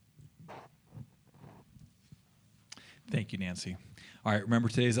Thank you, Nancy. All right, remember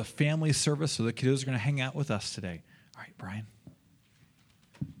today is a family service, so the kiddos are going to hang out with us today. All right, Brian.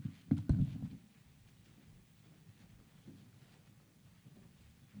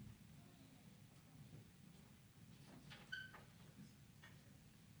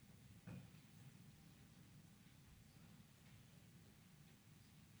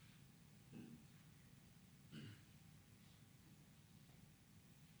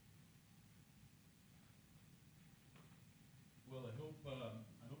 Well,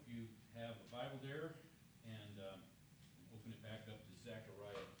 I hope you have a Bible there and open it back up to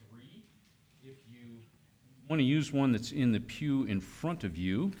Zechariah 3. If you want to use one that's in the pew in front of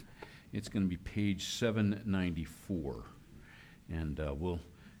you, it's going to be page 794. And we'll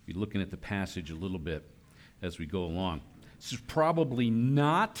be looking at the passage a little bit as we go along. This is probably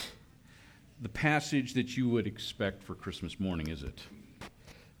not the passage that you would expect for Christmas morning, is it?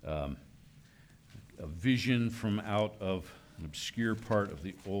 A vision from out of an obscure part of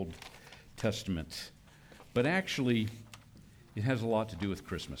the Old Testament. But actually, it has a lot to do with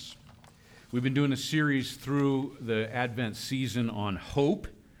Christmas. We've been doing a series through the Advent season on hope,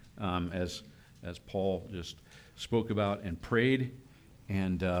 as Paul just spoke about and prayed.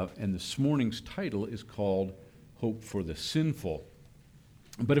 And this morning's title is called Hope for the Sinful.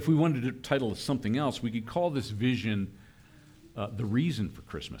 But if we wanted to title it something else, we could call this vision The Reason for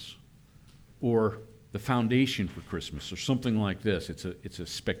Christmas, or The Foundation for Christmas, or something like this. It's a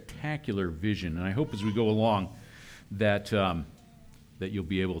spectacular vision, and I hope as we go along that you'll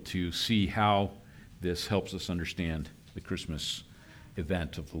be able to see how this helps us understand the Christmas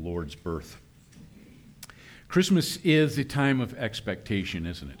event of the Lord's birth. Christmas is a time of expectation,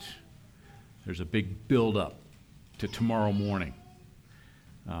 isn't it? There's a big build-up to tomorrow morning.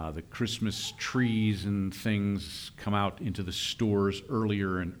 The Christmas trees and things come out into the stores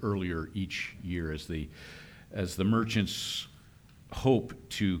earlier and earlier each year as the merchants hope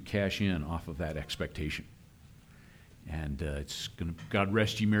to cash in off of that expectation. And it's going to, God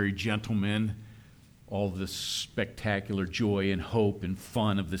rest ye merry gentlemen, all this spectacular joy and hope and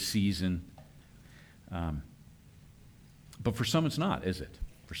fun of the season. But for some it's not, is it?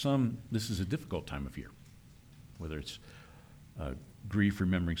 For some, this is a difficult time of year, whether it's grief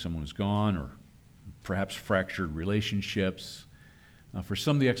remembering someone who's gone, or perhaps fractured relationships. For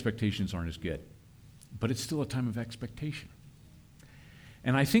some, the expectations aren't as good, but it's still a time of expectation.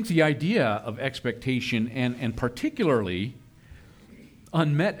 And I think the idea of expectation, and particularly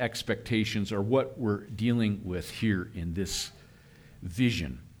unmet expectations, are what we're dealing with here in this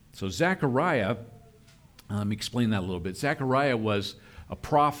vision. So Zechariah, explain that a little bit. Zechariah was a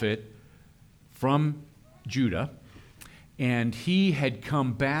prophet from Judah, and he had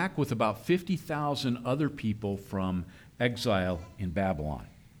come back with about 50,000 other people from exile in Babylon.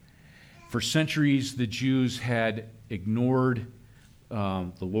 For centuries, the Jews had ignored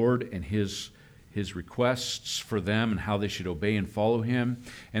the Lord and his requests for them and how they should obey and follow him.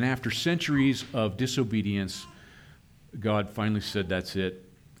 And after centuries of disobedience, God finally said, that's it.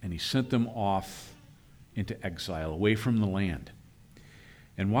 And he sent them off into exile, away from the land.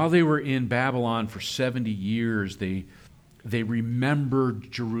 And while they were in Babylon for 70 years, they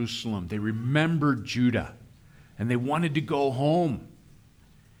remembered Jerusalem. They remembered Judah. And they wanted to go home.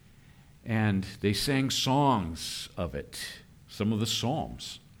 And they sang songs of it. Some of the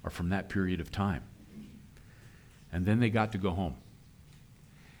Psalms are from that period of time. And then they got to go home.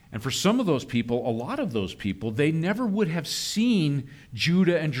 And for some of those people, a lot of those people, they never would have seen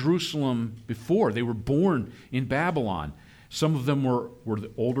Judah and Jerusalem before. They were born in Babylon. Some of them were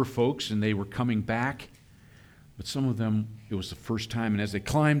the older folks, and they were coming back. But some of them, it was the first time. And as they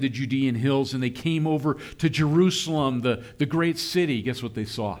climbed the Judean hills and they came over to Jerusalem, the great city, guess what they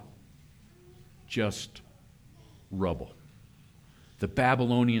saw? Just rubble. The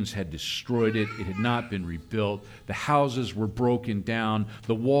Babylonians had destroyed it. It had not been rebuilt. The houses were broken down.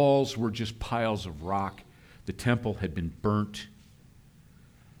 The walls were just piles of rock. The temple had been burnt.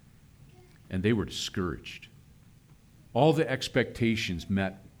 And they were discouraged. All the expectations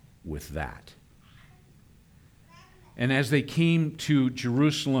met with that. And as they came to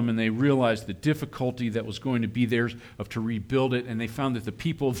Jerusalem and they realized the difficulty that was going to be theirs to rebuild it, and they found that the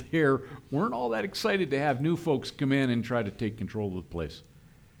people there weren't all that excited to have new folks come in and try to take control of the place.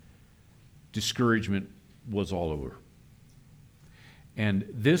 Discouragement was all over. And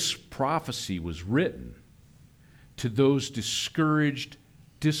this prophecy was written to those discouraged,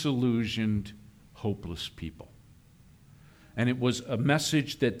 disillusioned, hopeless people. And it was a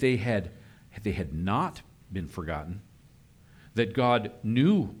message that they had not been forgotten, that God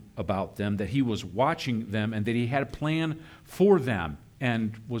knew about them, that he was watching them, and that he had a plan for them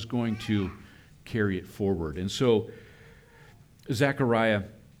and was going to carry it forward. And so Zechariah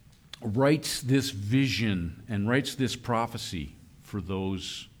writes this vision and writes this prophecy for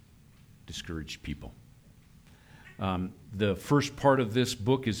those discouraged people. The first part of this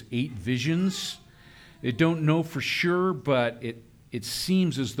book is 8 visions. They don't know for sure, but it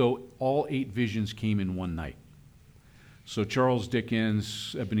seems as though all 8 visions came in one night. So Charles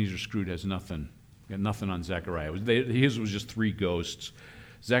Dickens, Ebenezer Scrooge has nothing on Zechariah. His was just 3 ghosts.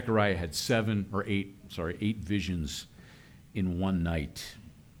 Zechariah had 8 visions in one night.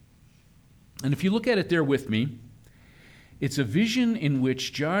 And if you look at it there with me, it's a vision in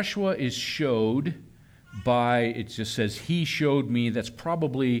which Joshua is showed by, it just says, he showed me. That's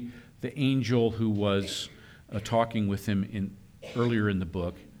probably the angel who was talking with him earlier in the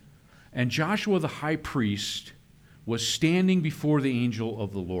book. And Joshua the high priest was standing before the angel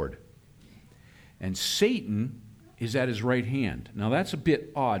of the Lord. And Satan is at his right hand. Now that's a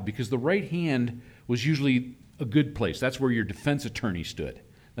bit odd because the right hand was usually a good place. That's where your defense attorney stood.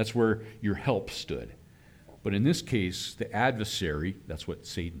 That's where your help stood. But in this case, the adversary, that's what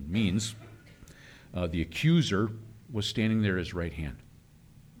Satan means, the accuser, was standing there at his right hand.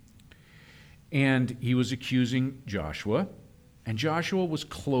 And he was accusing Joshua, and Joshua was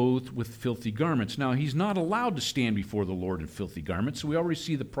clothed with filthy garments. Now, he's not allowed to stand before the Lord in filthy garments, so we already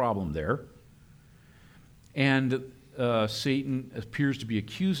see the problem there. And Satan appears to be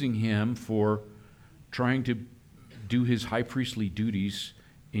accusing him for trying to do his high priestly duties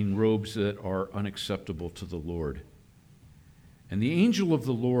in robes that are unacceptable to the Lord. And the angel of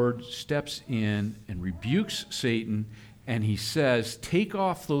the Lord steps in and rebukes Satan, and he says, take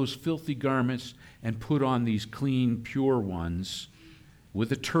off those filthy garments and put on these clean, pure ones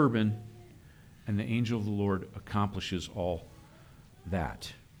with a turban. And the angel of the Lord accomplishes all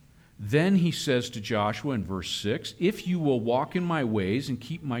that. Then he says to Joshua in verse 6, if you will walk in my ways and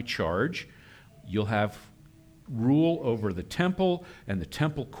keep my charge, you'll have rule over the temple and the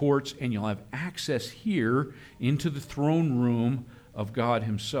temple courts, and you'll have access here into the throne room of God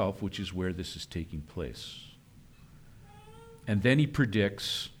himself, which is where this is taking place. And then he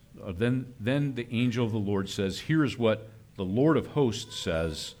predicts, then the angel of the Lord says, here is what the Lord of hosts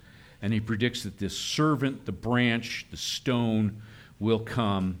says, and he predicts that this servant, the branch, the stone, will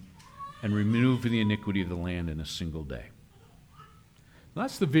come and remove the iniquity of the land in a single day.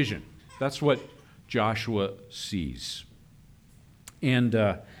 That's the vision. That's what Joshua sees. And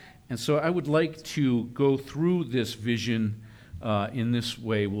so I would like to go through this vision in this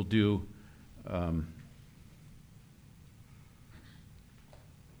way. We'll do,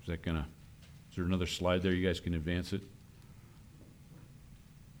 is there another slide there? You guys can advance it.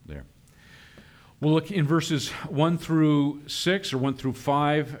 There. We'll look in verses 1 through 6, or 1 through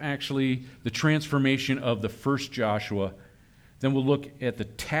 5, actually, the transformation of the first Joshua. Then we'll look at the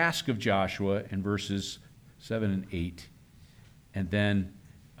task of Joshua in verses 7 and 8, and then,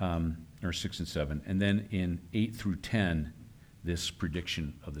 or 6 and 7, and then in 8 through 10, this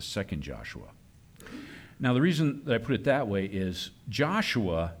prediction of the second Joshua. Now, the reason that I put it that way is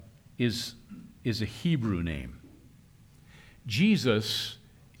Joshua is a Hebrew name. Jesus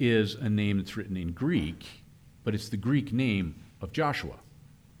is a name that's written in Greek, but it's the Greek name of Joshua.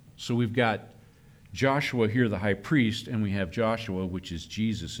 So we've got Joshua here, the high priest, and we have Joshua, which is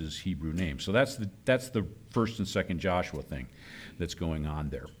Jesus' Hebrew name. So that's the first and second Joshua thing that's going on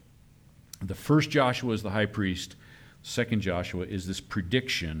there. The first Joshua is the high priest. Second Joshua is this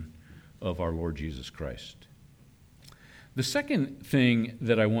prediction of our Lord Jesus Christ. The second thing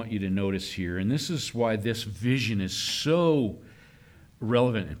that I want you to notice here, and this is why this vision is so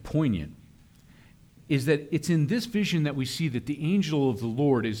relevant and poignant, is that it's in this vision that we see that the angel of the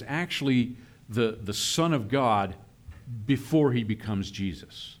Lord is actually the Son of God before he becomes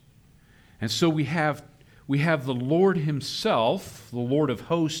Jesus. And so we have the Lord himself, the Lord of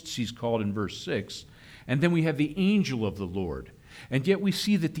hosts, he's called in verse 6, and then we have the angel of the Lord. And yet we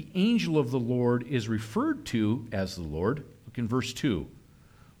see that the angel of the Lord is referred to as the Lord. Look in verse 2.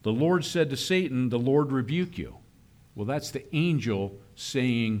 The Lord said to Satan, the Lord rebuke you. Well, that's the angel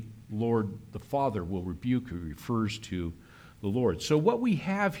saying, Lord, the Father will rebuke you. He refers to the Lord. So what we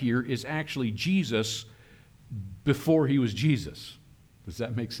have here is actually Jesus before he was Jesus. Does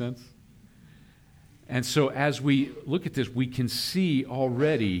that make sense? And so as we look at this, we can see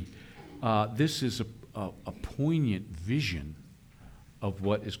already this is a poignant vision of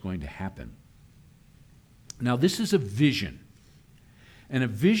what is going to happen. Now, this is a vision. And a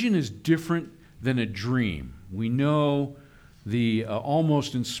vision is different than a dream. We know the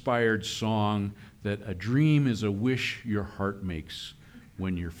almost inspired song that a dream is a wish your heart makes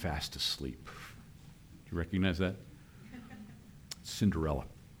when you're fast asleep. Do you recognize that? Cinderella.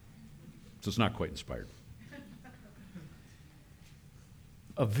 So it's not quite inspired.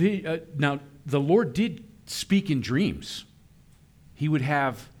 Now, the Lord did speak in dreams. He would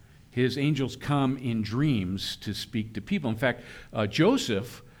have his angels come in dreams to speak to people. In fact,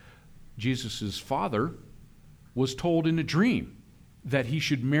 Joseph, Jesus' father, was told in a dream that he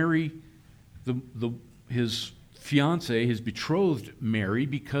should marry his fiancée, his betrothed Mary,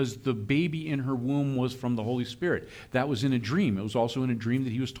 because the baby in her womb was from the Holy Spirit. That was in a dream. It was also in a dream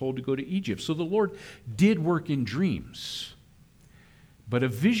that he was told to go to Egypt. So the Lord did work in dreams. But a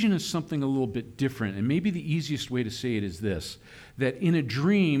vision is something a little bit different. And maybe the easiest way to say it is this, that in a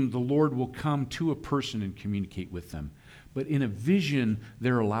dream, the Lord will come to a person and communicate with them. But in a vision,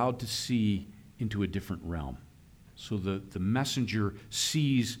 they're allowed to see into a different realm. So the messenger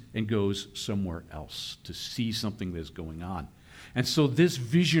sees and goes somewhere else to see something that's going on. And so this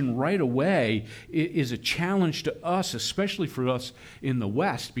vision right away is a challenge to us, especially for us in the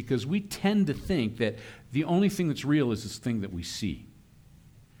West, because we tend to think that the only thing that's real is this thing that we see.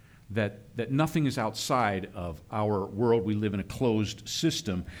 That nothing is outside of our world. We live in a closed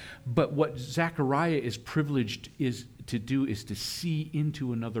system. But what Zechariah is privileged to do is to see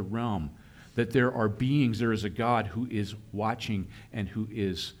into another realm. That there are beings, there is a God who is watching and who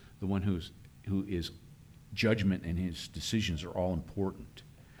is the one who is judgment, and his decisions are all important.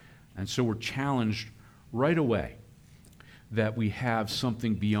 And so we're challenged right away that we have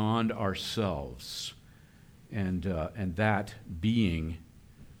something beyond ourselves, and that being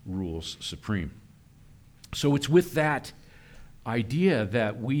rules supreme. So it's with that idea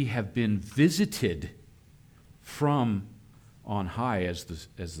that we have been visited from on high, as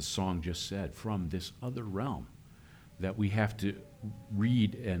the song just said, from this other realm, that we have to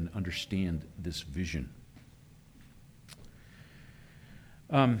read and understand this vision.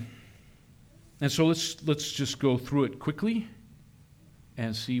 And so let's just go through it quickly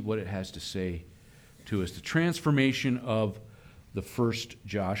and see what it has to say to us. The transformation of the first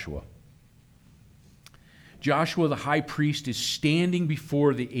Joshua. Joshua the high priest is standing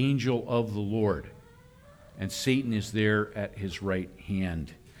before the angel of the Lord, and Satan is there at his right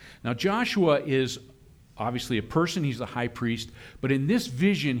hand. Now Joshua is obviously a person, he's the high priest, but in this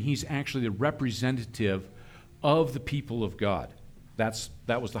vision he's actually the representative of the people of God.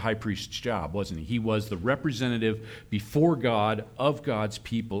 That was the high priest's job, wasn't he? He was the representative before God of God's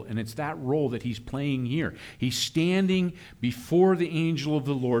people, and it's that role that he's playing here. He's standing before the angel of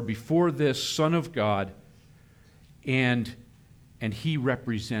the Lord, before this Son of God, and he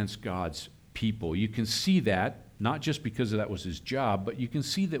represents God's people. You can see that, not just because that was his job, but you can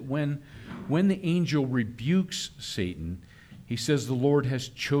see that when the angel rebukes Satan, he says the Lord has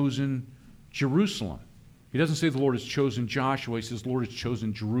chosen Jerusalem. He doesn't say the Lord has chosen Joshua. He says the Lord has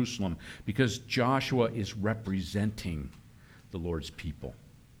chosen Jerusalem, because Joshua is representing the Lord's people.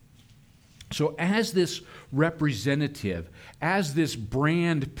 So as this representative, as this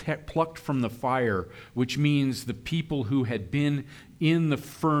brand plucked from the fire, which means the people who had been in the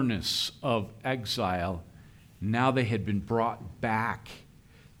furnace of exile, now they had been brought back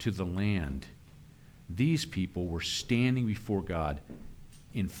to the land. These people were standing before God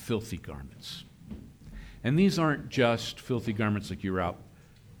in filthy garments. And these aren't just filthy garments like you're out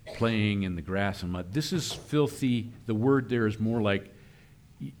playing in the grass and mud. This is filthy. The word there is more like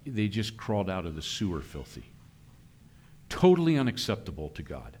they just crawled out of the sewer filthy. Totally unacceptable to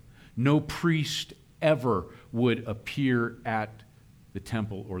God. No priest ever would appear at the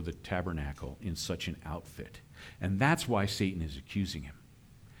temple or the tabernacle in such an outfit. And that's why Satan is accusing him.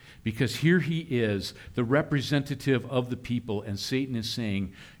 Because here he is, the representative of the people, and Satan is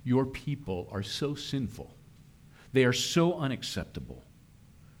saying, your people are so sinful. They are so unacceptable.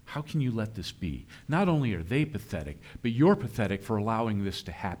 How can you let this be? Not only are they pathetic, but you're pathetic for allowing this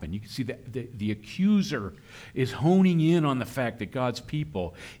to happen. You can see that the accuser is honing in on the fact that God's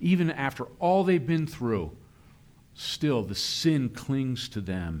people, even after all they've been through, still the sin clings to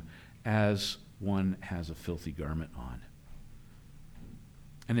them as one has a filthy garment on.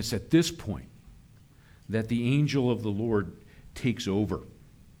 And it's at this point that the angel of the Lord takes over.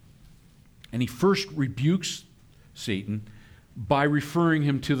 And he first rebukes Satan by referring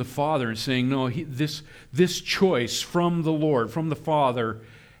him to the Father and saying, no, this choice from the Lord, from the Father,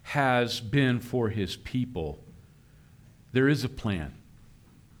 has been for his people. There is a plan.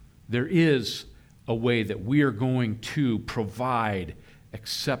 There is a way that we are going to provide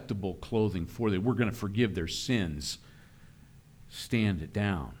acceptable clothing for them. We're going to forgive their sins. Stand it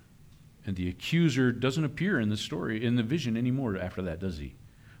down. And the accuser doesn't appear in the story, in the vision anymore after that, does he?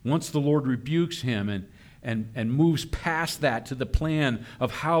 Once the Lord rebukes him and moves past that to the plan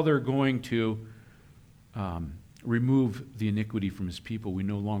of how they're going to remove the iniquity from his people, we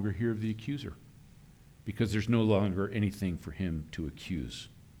no longer hear of the accuser. because there's no longer anything for him to accuse.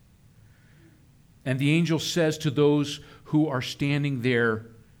 And the angel says to those who are standing there,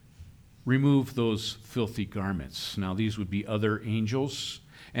 remove those filthy garments. Now, these would be other angels.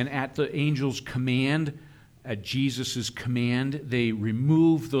 And at the angel's command, at Jesus' command, they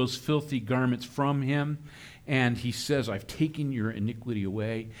remove those filthy garments from him. And he says, I've taken your iniquity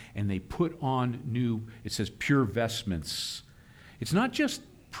away. And they put on new, it says, pure vestments. It's not just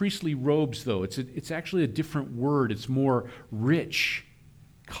priestly robes, though. It's actually a different word. It's more rich,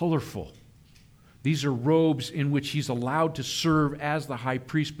 colorful. These are robes in which he's allowed to serve as the high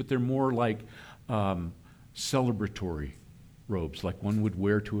priest, but they're more like celebratory robes, like one would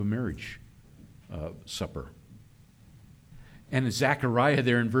wear to a marriage supper. And Zechariah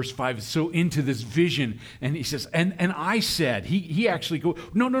there in verse 5 is so into this vision, and he says, and I said, he actually go,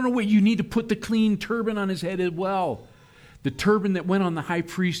 no, wait, you need to put the clean turban on his head as well. The turban that went on the high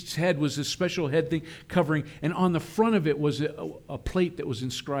priest's head was a special head thing covering, and on the front of it was a plate that was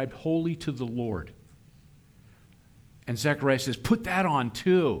inscribed, Holy to the Lord. And Zechariah says, put that on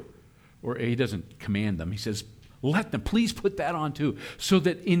too. Or he doesn't command them. He says, let them, please put that on too. So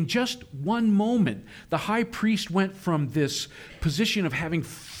that in just one moment, the high priest went from this position of having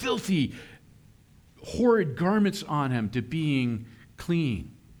filthy, horrid garments on him to being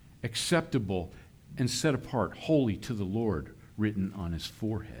clean, acceptable, and set apart, holy to the Lord, written on his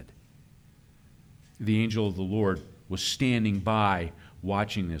forehead. The angel of the Lord was standing by,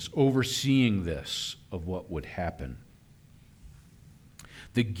 watching this, overseeing this, of what would happen.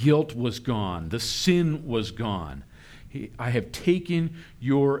 The guilt was gone. The sin was gone. I have taken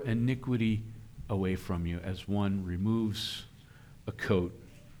your iniquity away from you, as one removes a coat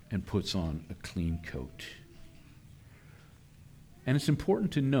and puts on a clean coat. And it's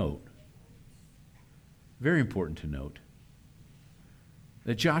important to note, very important to note,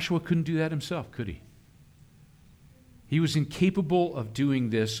 that Joshua couldn't do that himself, could he? He was incapable of doing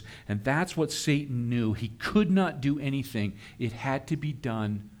this, and that's what Satan knew. He could not do anything. It had to be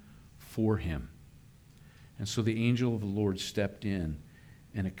done for him. And so the angel of the Lord stepped in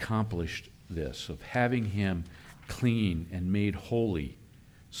and accomplished this, of having him clean and made holy,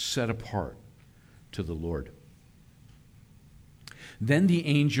 set apart to the Lord. Then the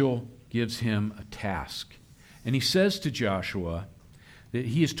angel gives him a task. And he says to Joshua that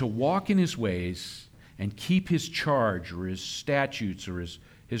he is to walk in his ways and keep his charge or his statutes or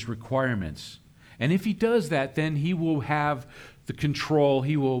his requirements. And if he does that, then he will have the control,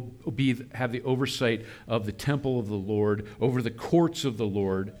 he will have the oversight of the temple of the Lord, over the courts of the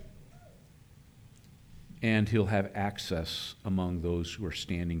Lord, and he'll have access among those who are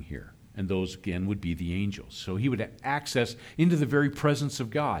standing here. And those, again, would be the angels. So he would have access into the very presence of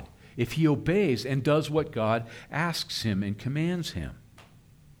God if he obeys and does what God asks him and commands him.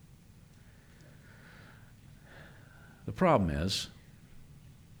 The problem is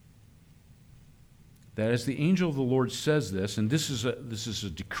that as the angel of the Lord says this, and this is a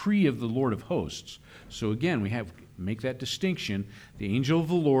decree of the Lord of hosts. So again, we have make that distinction. The angel of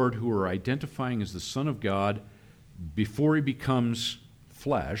the Lord, who are identifying as the Son of God before he becomes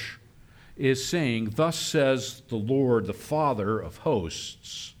flesh, is saying, thus says the Lord, the Father of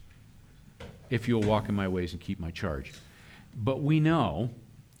hosts, if you'll walk in my ways and keep my charge. But we know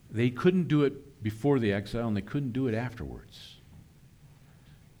they couldn't do it before the exile, and they couldn't do it afterwards.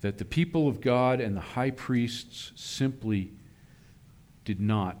 That the people of God and the high priests simply did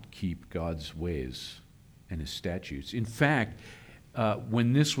not keep God's ways and his statutes. In fact,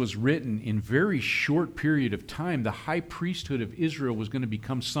 when this was written, in very short period of time, the high priesthood of Israel was going to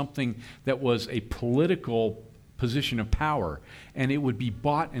become something that was a political position of power, and it would be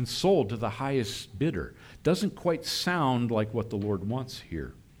bought and sold to the highest bidder. Doesn't quite sound like what the Lord wants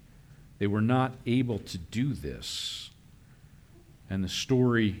here. They were not able to do this, and the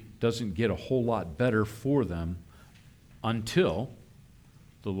story doesn't get a whole lot better for them until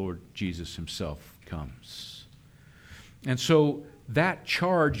the Lord Jesus himself comes. And so that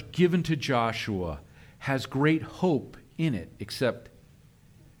charge given to Joshua has great hope in it, except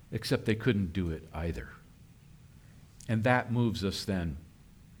they couldn't do it either. And that moves us then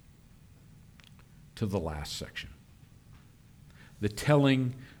to the last section. The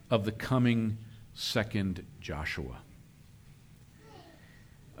telling of the coming second Joshua.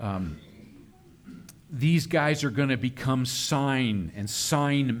 These guys are going to become sign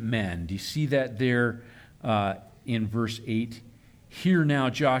men. Do you see that there in verse 8? Hear now,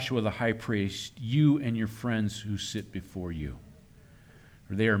 Joshua the high priest, you and your friends who sit before you.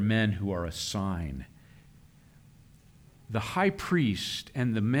 For they are men who are a sign. the high priest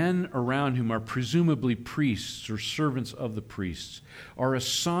and the men around whom are presumably priests or servants of the priests are a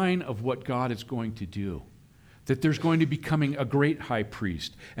sign of what God is going to do. That there's going to be coming a great high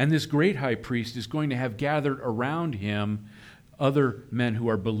priest. And this great high priest is going to have gathered around him other men who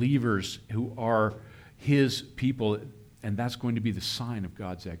are believers, who are his people. And that's going to be the sign of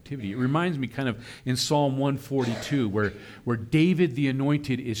God's activity. It reminds me kind of in Psalm 142 where David the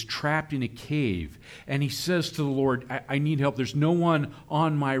anointed is trapped in a cave. And he says to the Lord, I need help. There's no one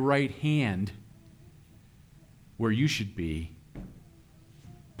on my right hand where you should be.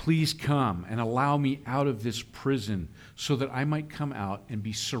 Please come and allow me out of this prison so that I might come out and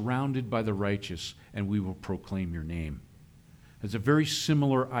be surrounded by the righteous, and we will proclaim your name. It's a very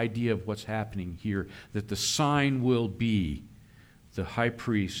similar idea of what's happening here, that the sign will be the high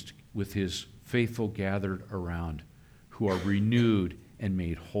priest with his faithful gathered around who are renewed and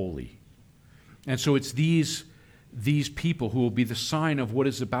made holy. And so it's these people who will be the sign of what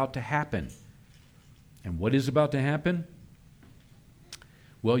is about to happen. And what is about to happen?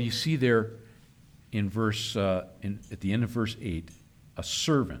 Well, you see there in at the end of verse 8, a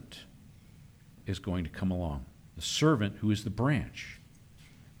servant is going to come along. The servant who is the branch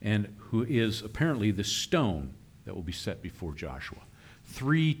and who is apparently the stone that will be set before Joshua.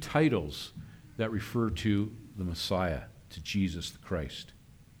 3 titles that refer to the Messiah, to Jesus the Christ.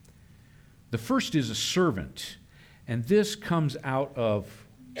 The first is a servant, and this comes out of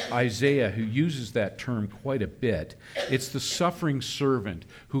Isaiah, who uses that term quite a bit. It's the suffering servant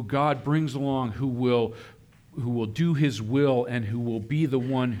who God brings along, who will do his will and who will be the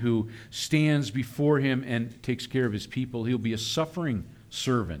one who stands before him and takes care of his people. He'll be a suffering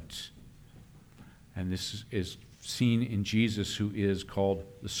servant. And this is seen in Jesus, who is called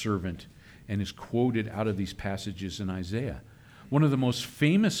the servant and is quoted out of these passages in Isaiah. One of the most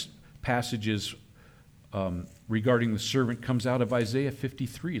famous passages regarding the servant comes out of Isaiah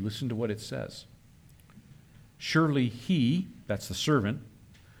 53. Listen to what it says. Surely he, that's the servant,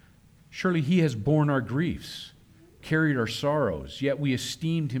 surely he has borne our griefs, carried our sorrows, yet we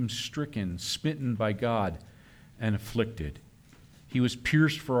esteemed him stricken, smitten by God, and afflicted. He was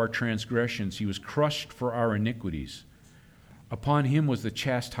pierced for our transgressions, he was crushed for our iniquities. Upon him was the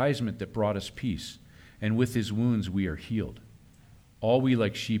chastisement that brought us peace, and with his wounds we are healed. All we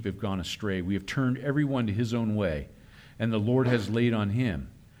like sheep have gone astray. We have turned everyone to his own way, and the Lord has laid on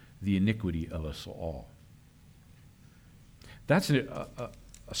him the iniquity of us all. That's a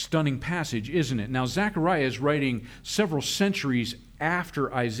stunning passage, isn't it? Now, Zechariah is writing several centuries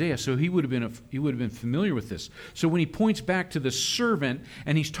after Isaiah, so he would have been familiar with this. So when he points back to the servant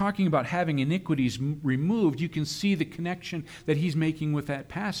and he's talking about having iniquities removed, you can see the connection that he's making with that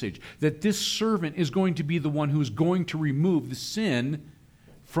passage, that this servant is going to be the one who is going to remove the sin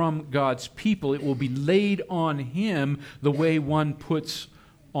from God's people. It will be laid on him the way one puts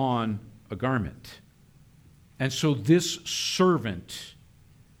on a garment. And so this servant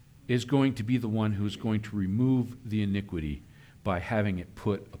is going to be the one who is going to remove the iniquity by having it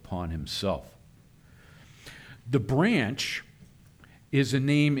put upon himself. The branch is a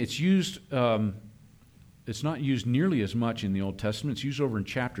name, it's used, it's not used nearly as much in the Old Testament. It's used over in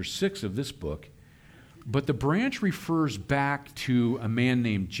chapter 6 of this book. But the branch refers back to a man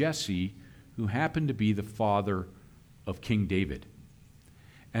named Jesse, who happened to be the father of King David.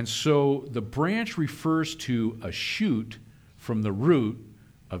 And so the branch refers to a shoot from the root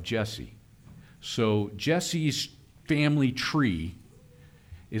of Jesse. So Jesse's family tree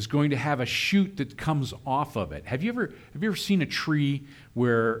is going to have a shoot that comes off of it. Have you ever seen a tree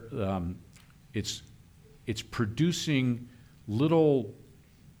where it's producing little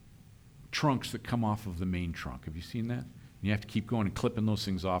trunks that come off of the main trunk? Have you seen that? And you have to keep going and clipping those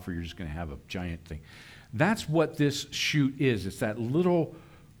things off, or you're just going to have a giant thing. That's what this shoot is. It's that little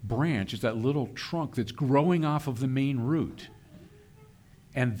branch, it's that little trunk that's growing off of the main root.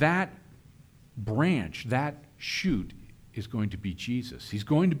 And that branch, that shoot, is going to be Jesus. He's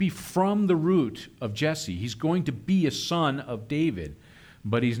going to be from the root of Jesse. He's going to be a son of David,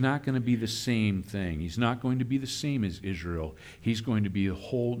 but he's not going to be the same thing. He's not going to be the same as Israel. He's going to be a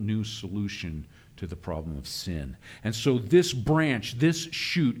whole new solution to the problem of sin. And so this branch, this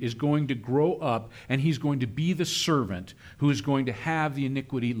shoot, is going to grow up, and he's going to be the servant who is going to have the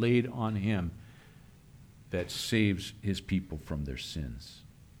iniquity laid on him that saves his people from their sins.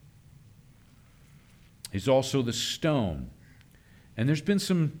 He's also the stone. And there's been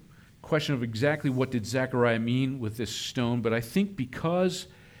some question of exactly what did Zechariah mean with this stone, but I think because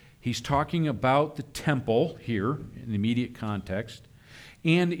he's talking about the temple here in the immediate context,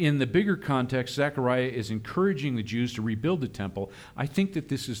 and in the bigger context, Zechariah is encouraging the Jews to rebuild the temple. I think that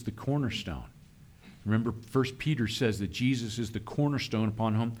this is the cornerstone. Remember, 1 Peter says that Jesus is the cornerstone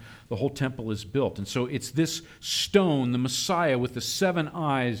upon whom the whole temple is built. And so it's this stone, the Messiah with the 7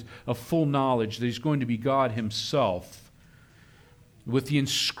 eyes of full knowledge, that he's going to be God himself. With the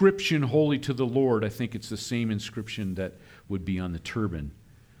inscription, Holy to the Lord, I think it's the same inscription that would be on the turban,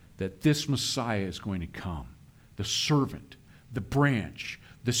 that this Messiah is going to come, the servant, the branch,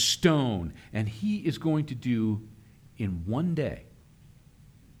 the stone, and he is going to do in one day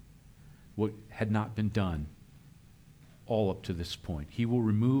what had not been done all up to this point. He will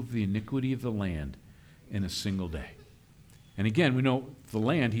remove the iniquity of the land in a single day. And again, we know the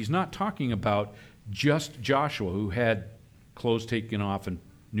land, he's not talking about just Joshua, who had clothes taken off and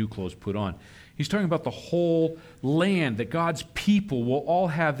new clothes put on. He's talking about the whole land, that God's people will all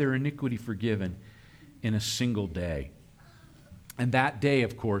have their iniquity forgiven in a single day. And that day,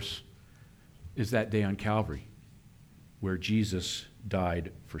 of course, is that day on Calvary, where Jesus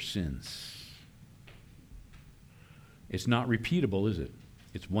died for sins. It's not repeatable, is it?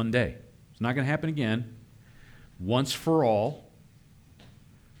 It's one day. It's not going to happen again. Once for all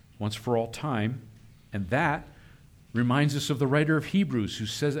time. And that reminds us of the writer of Hebrews, who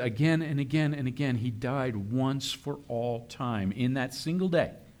says again and again and again, he died once for all time. In that single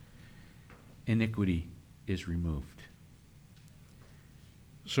day, iniquity is removed.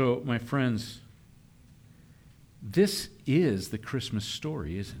 So, my friends, this is the Christmas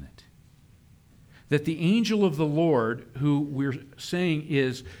story, isn't it? That the angel of the Lord, who we're saying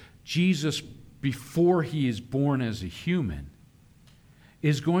is Jesus before he is born as a human,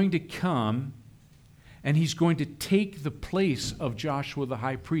 is going to come and he's going to take the place of Joshua the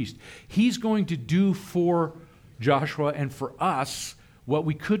high priest. He's going to do for Joshua and for us what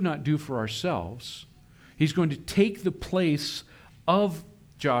we could not do for ourselves. He's going to take the place of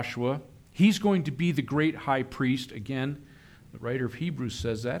Joshua. He's going to be the great high priest. Again, the writer of Hebrews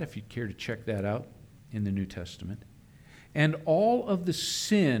says that, if you'd care to check that out in the New Testament. And all of the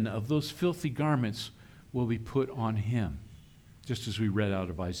sin of those filthy garments will be put on him, just as we read out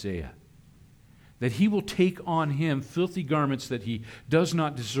of Isaiah. That he will take on him filthy garments that he does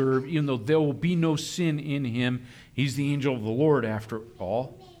not deserve, even though there will be no sin in him. He's the angel of the Lord after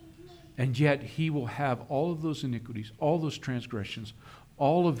all. And yet he will have all of those iniquities, all those transgressions,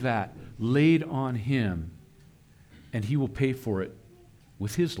 all of that laid on him, and he will pay for it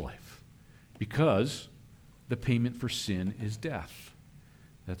with his life, because the payment for sin is death.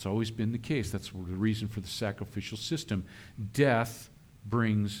 That's always been the case. That's the reason for the sacrificial system.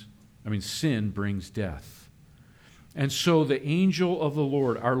 Sin brings death. And so the angel of the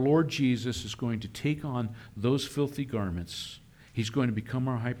Lord, our Lord Jesus, is going to take on those filthy garments. He's going to become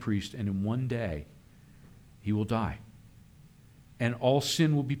our high priest, and in one day, he will die. And all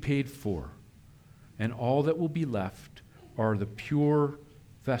sin will be paid for. And all that will be left are the pure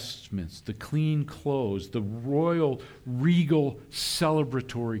vestments, the clean clothes, the royal, regal,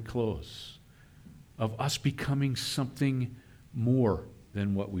 celebratory clothes of us becoming something more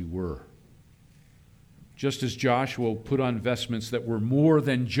than what we were. Just as Joshua put on vestments that were more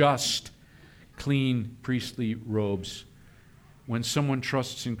than just clean priestly robes, when someone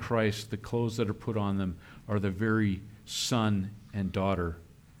trusts in Christ, the clothes that are put on them are the very son and daughter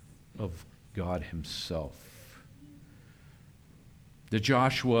of God himself. The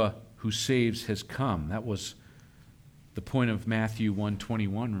Joshua who saves has come. That was the point of Matthew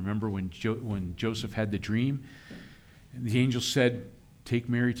 1:21. Remember when Joseph had the dream? And the angel said, "Take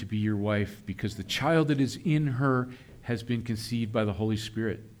Mary to be your wife, because the child that is in her has been conceived by the Holy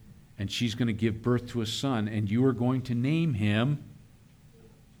Spirit. And she's going to give birth to a son, and you are going to name him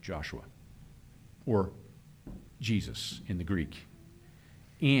Joshua," or Jesus in the Greek.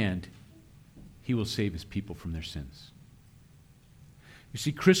 "And he will save his people from their sins." You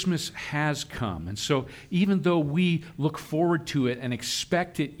see, Christmas has come. And so even though we look forward to it and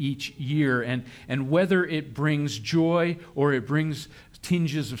expect it each year, and whether it brings joy or it brings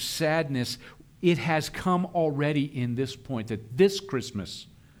tinges of sadness, it has come already in this point, that this Christmas,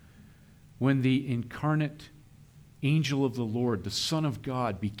 when the incarnate angel of the Lord, the Son of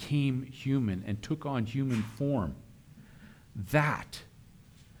God, became human and took on human form, that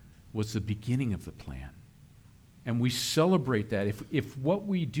was the beginning of the plan. And we celebrate that. If what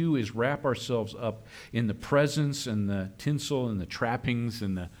we do is wrap ourselves up in the presents and the tinsel and the trappings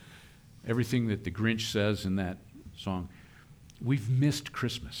and everything that the Grinch says in that song, we've missed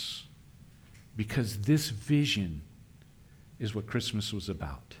Christmas. Because this vision is what Christmas was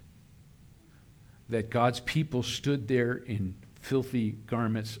about. That God's people stood there in filthy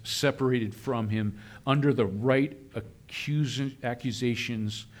garments, separated from him, under the right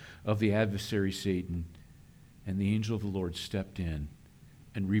accusations of the adversary Satan. And the angel of the Lord stepped in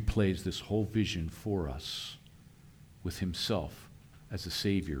and replays this whole vision for us with himself as the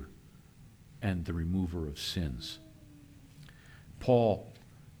Savior and the remover of sins. Paul,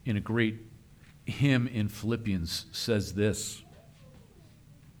 in a great hymn in Philippians, says this,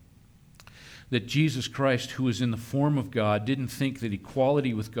 that Jesus Christ, who was in the form of God, didn't think that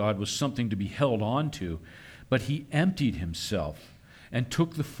equality with God was something to be held on to, but he emptied himself and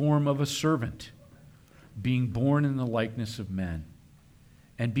took the form of a servant, being born in the likeness of men.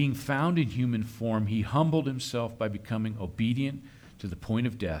 And being found in human form, he humbled himself by becoming obedient to the point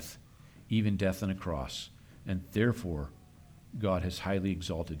of death, even death on a cross. And therefore, God has highly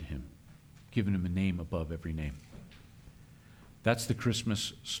exalted him, given him a name above every name. That's the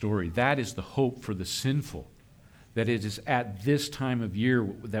Christmas story. That is the hope for the sinful. That it is at this time of year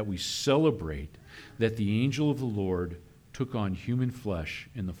that we celebrate that the angel of the Lord took on human flesh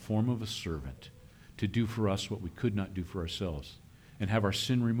in the form of a servant to do for us what we could not do for ourselves and have our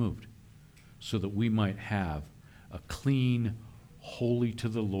sin removed so that we might have a clean, holy to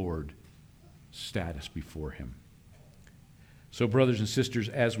the Lord status before him. So, brothers and sisters,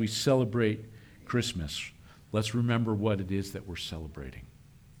 as we celebrate Christmas, let's remember what it is that we're celebrating.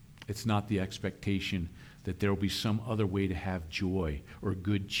 It's not the expectation that there will be some other way to have joy or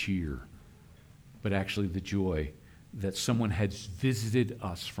good cheer, but actually the joy that someone has visited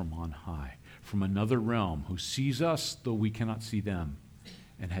us from on high, from another realm, who sees us though we cannot see them,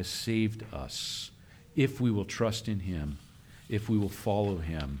 and has saved us if we will trust in him, if we will follow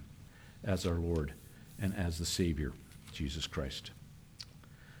him as our Lord and as the Savior, Jesus Christ.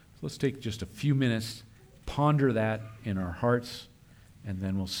 Let's take just a few minutes, ponder that in our hearts, and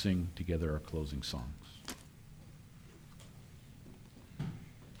then we'll sing together our closing songs.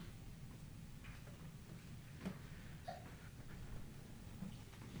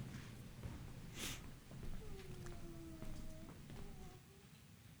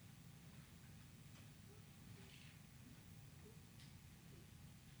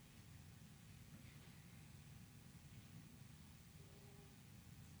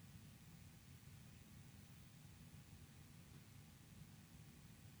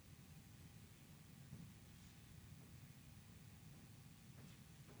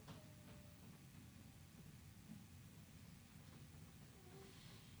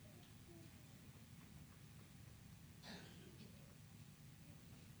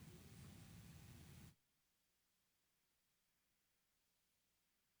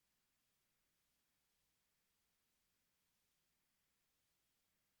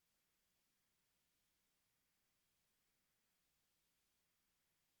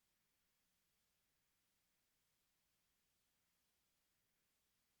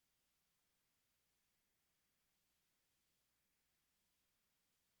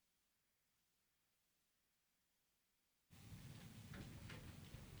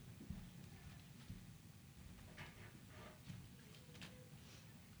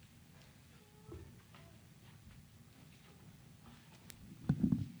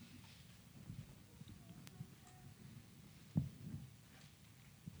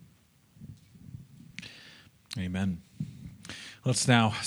 Amen. Let's now